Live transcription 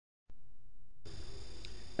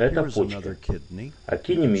Это почка.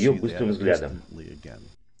 Окинем ее быстрым взглядом.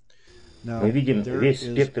 Мы видим весь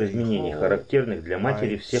спектр изменений, характерных для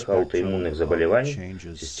матери всех аутоиммунных заболеваний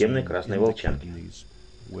системной красной волчанки.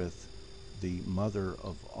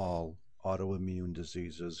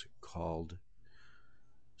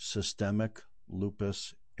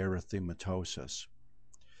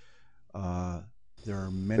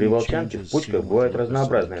 При волчанке в почках бывают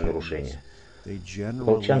разнообразные нарушения.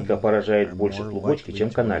 Волчанка поражает больше клубочки,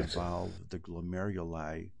 чем канальцы.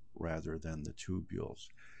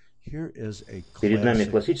 Перед нами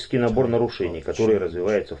классический набор нарушений, которые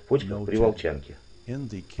развиваются в почках при волчанке.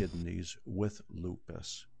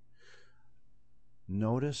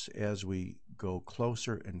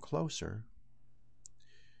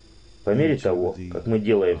 По мере того, как мы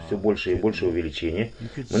делаем все больше и больше увеличения,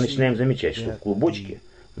 мы начинаем замечать, что в клубочке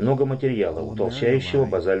много материала, утолщающего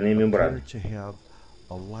базальные мембраны.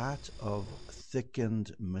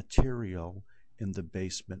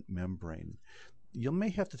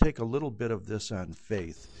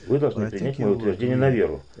 Вы должны принять мое утверждение на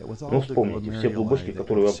веру. Но вспомните, все клубочки,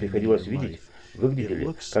 которые вам приходилось видеть, выглядели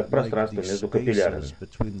как пространство между капиллярами.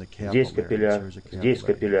 Здесь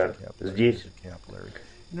капилляр, здесь.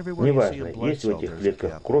 Неважно, есть в этих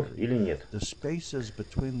клетках кровь или нет.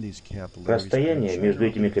 Расстояния между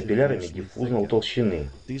этими капиллярами диффузно утолщены.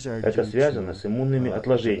 Это связано с иммунными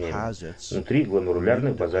отложениями внутри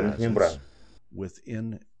гломерулярных базальных мембран.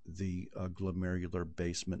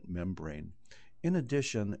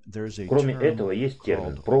 Кроме этого, есть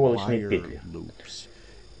термин «проволочные петли».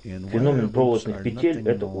 Феномен проволочных петель –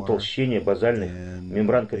 это утолщение базальных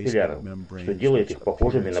мембран капилляров, что делает их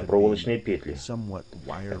похожими на проволочные петли.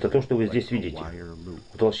 Это то, что вы здесь видите.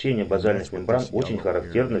 Утолщение базальных мембран очень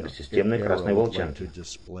характерно для системной красной волчанки.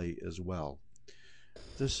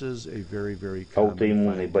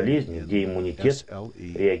 Аутоиммунные болезни, где иммунитет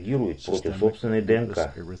реагирует против собственной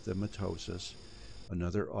ДНК.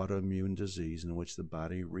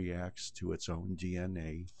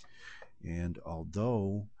 И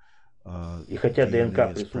хотя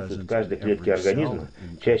ДНК присутствует в каждой клетке организма,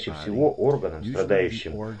 чаще всего органом,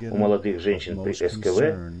 страдающим у молодых женщин при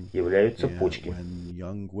СКВ, являются почки.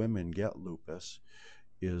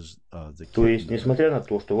 То есть, несмотря на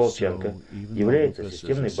то, что волчанка является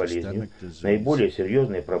системной болезнью, наиболее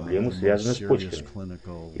серьезные проблемы связаны с почками,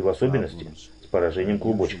 и в особенности с поражением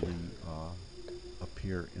клубочков.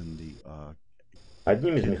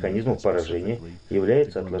 Одним из механизмов поражения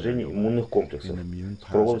является отложение иммунных комплексов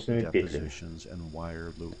с проволочными петлями.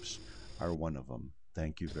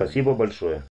 Спасибо большое.